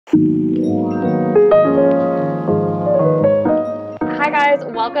Hi guys,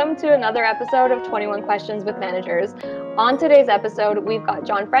 welcome to another episode of 21 Questions with Managers. On today's episode, we've got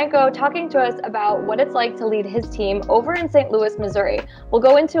Jon Franko talking to us about what it's like to lead his team over in St. Louis, Missouri. We'll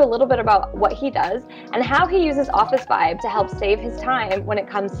go into a little bit about what he does and how he uses Officevibe to help save his time when it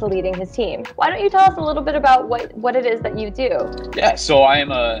comes to leading his team. Why don't you tell us a little bit about what it is that you do? Yeah, so I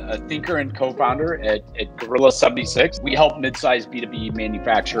am a thinker and co-founder at Gorilla 76. We help mid-sized B2B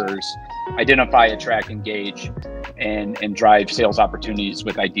manufacturers identify, attract, engage, and drive sales opportunities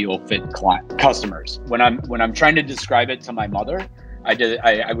with ideal fit customers. When I'm trying to describe it to my mother,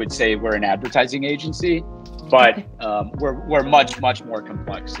 I would say we're an advertising agency, but we're much more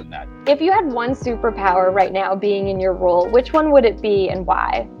complex than that. If you had one superpower right now being in your role, which one would it be and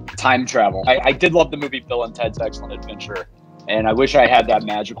why? Time travel. I did love the movie Bill and Ted's Excellent Adventure. And I wish I had that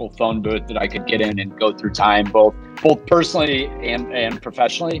magical phone booth that I could get in and go through time, both personally and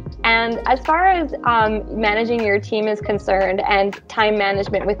professionally. And as far as managing your team is concerned and time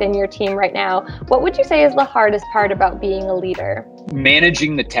management within your team right now, what would you say is the hardest part about being a leader?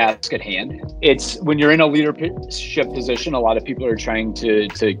 Managing the task at hand. It's when you're in a leadership position, a lot of people are trying to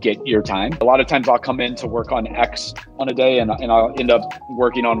get your time. A lot of times I'll come in to work on X on a day and I'll end up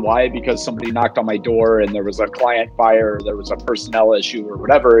working on Y because somebody knocked on my door and there was a client fire, or there was a personnel issue or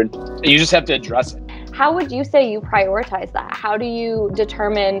whatever, and you just have to address it. How would you say you prioritize that? How do you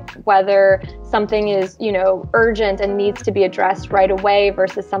determine whether something is, urgent and needs to be addressed right away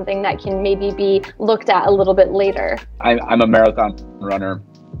versus something that can maybe be looked at a little bit later? I'm a marathon runner,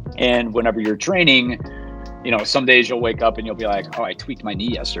 and whenever you're training, some days you'll wake up and you'll be like, oh, I tweaked my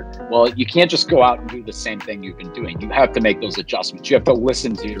knee yesterday. Well, you can't just go out and do the same thing you've been doing. You have to make those adjustments. You have to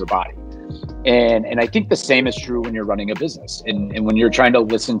listen to your body. And I think the same is true when you're running a business and when you're trying to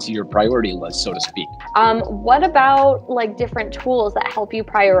listen to your priority list, so to speak. What about different tools that help you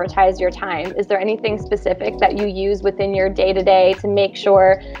prioritize your time? Is there anything specific that you use within your day-to-day to make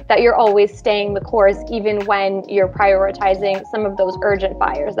sure that you're always staying the course, even when you're prioritizing some of those urgent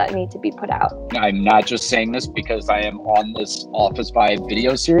fires that need to be put out? I'm not just saying this because I am on this Officevibe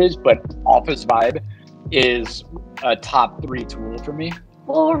video series, but Officevibe is a top 3 tool for me.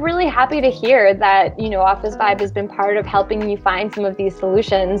 Well, we're really happy to hear that, Officevibe has been part of helping you find some of these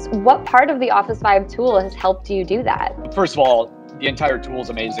solutions. What part of the Officevibe tool has helped you do that? First of all, the entire tool is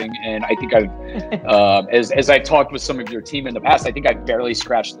amazing. And I think I've, as I've talked with some of your team in the past, I think I've barely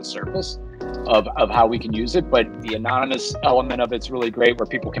scratched the surface of how we can use it. But the anonymous element of it's really great, where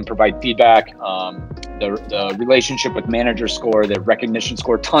people can provide feedback, the relationship with manager score, the recognition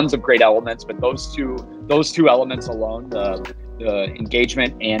score, tons of great elements. But those two elements alone, the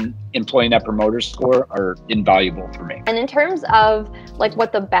engagement and employee net promoter score, are invaluable for me. And in terms of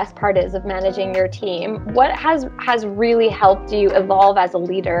what the best part is of managing your team, what has really helped you evolve as a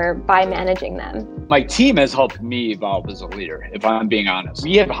leader by managing them? My team has helped me evolve as a leader, if I'm being honest.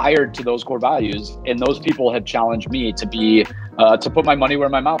 We have hired to those core values, and those people have challenged me to put my money where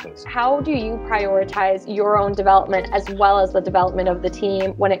my mouth is. How do you prioritize your own development as well as the development of the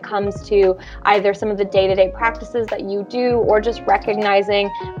team when it comes to either some of the day-to-day practices that you do, or just recognizing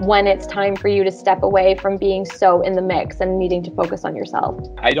when it's time for you to step away from being so in the mix and needing to focus on yourself?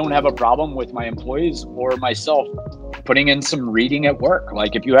 I don't have a problem with my employees or myself putting in some reading at work.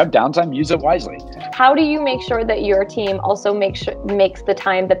 If you have downtime, use it wisely. How do you make sure that your team also makes the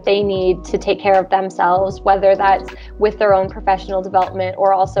time that they need to take care of themselves, whether that's with their own professional development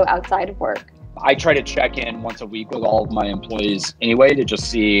or also outside of work? I try to check in once a week with all of my employees anyway, to just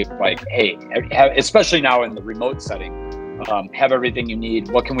see hey, especially now in the remote setting, have everything you need.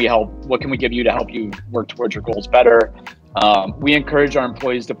 What can we give you to help you work towards your goals better? We encourage our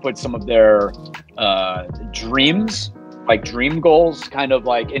employees to put some of their dreams, dream goals,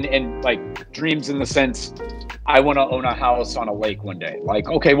 and dreams in the sense, I want to own a house on a lake one day.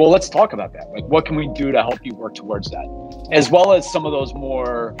 Okay, well, let's talk about that. What can we do to help you work towards that? As well as some of those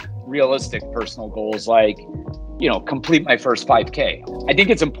more realistic personal goals, complete my first 5K. I think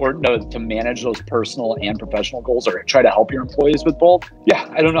it's important to manage those personal and professional goals, or try to help your employees with both. Yeah,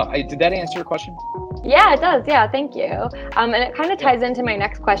 I don't know. Did that answer your question? Yeah, it does. Yeah, thank you. And it kind of ties into my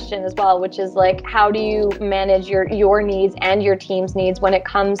next question as well, which is how do you manage your needs and your team's needs when it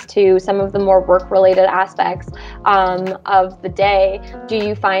comes to some of the more work-related aspects of the day? Do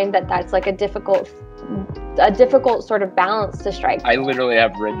you find that that's a difficult sort of balance to strike? I literally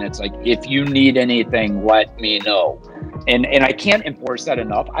have written, it's if you need anything, let me know. And I can't enforce that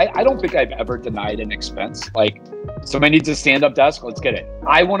enough. I don't think I've ever denied an expense. Like, somebody needs a stand-up desk, let's get it.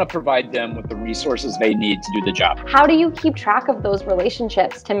 I want to provide them with the resources they need to do the job. How do you keep track of those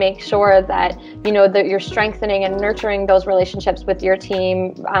relationships to make sure that, that you're strengthening and nurturing those relationships with your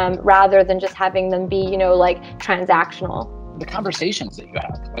team rather than just having them be, like transactional? The conversations that you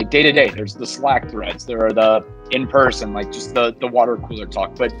have, like day to day, there's the Slack threads, there are the in-person, like just the water cooler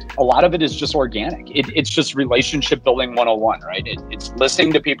talk, but a lot of it is just organic. It's just relationship building 101, right? It's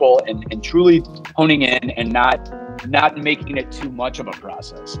listening to people and truly honing in and not making it too much of a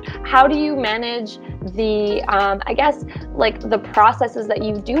process. How do you manage the, the processes that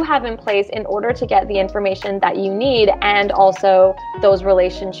you do have in place in order to get the information that you need, and also those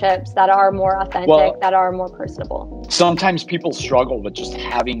relationships that are more authentic, that are more personable? Sometimes people struggle with just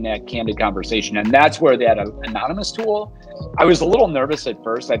having that candid conversation, and that's where that anonymous tool, I was a little nervous at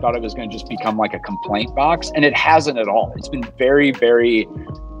first. I thought it was going to just become like a complaint box, and it hasn't at all. It's been very, very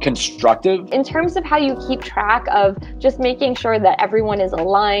constructive. In terms of how you keep track of just making sure that everyone is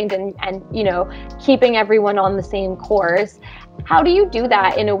aligned and keeping everyone on the same course, how do you do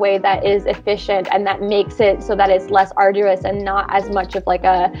that in a way that is efficient and that makes it so that it's less arduous and not as much of like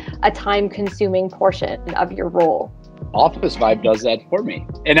a time-consuming portion of your role? Officevibe does that for me.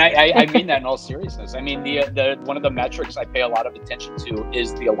 And I mean that in all seriousness. I mean, the one of the metrics I pay a lot of attention to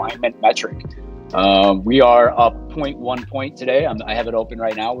is the alignment metric. We are up 0.1 point today. I have it open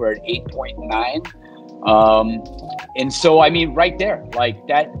right now. We're at 8.9. And so, I mean, right there, like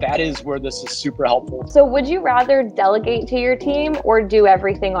that is where this is super helpful. So would you rather delegate to your team or do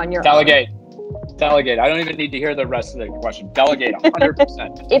everything on your own? Delegate. I don't even need to hear the rest of the question. Delegate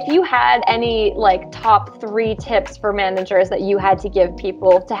 100%. If you had any top 3 tips for managers that you had to give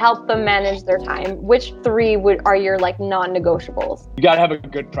people to help them manage their time, which 3 are your non-negotiables? You got to have a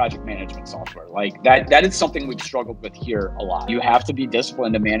good project management software. Like that is something we've struggled with here a lot. You have to be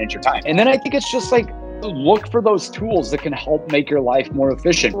disciplined to manage your time. And then I think it's just look for those tools that can help make your life more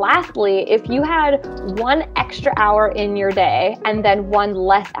efficient. Lastly, if you had 1 extra hour in your day and then 1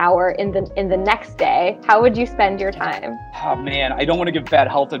 less hour in the next day, how would you spend your time? Oh man, I don't want to give bad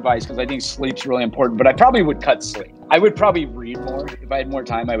health advice because I think sleep's really important, but I probably would cut sleep. I would probably read more. If I had more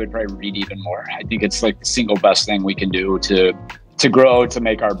time, I would probably read even more. I think it's the single best thing we can do to grow, to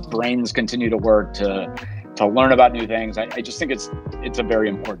make our brains continue to work, to learn about new things. I just think it's a very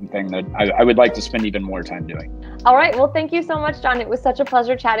important thing that I would like to spend even more time doing. All right. Well, thank you so much, Jon. It was such a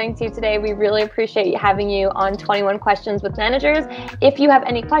pleasure chatting to you today. We really appreciate having you on 21 Questions with Managers. If you have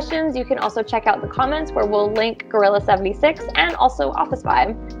any questions, you can also check out the comments where we'll link Gorilla 76 and also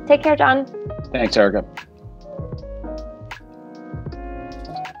Officevibe. Take care, Jon. Thanks, Erica.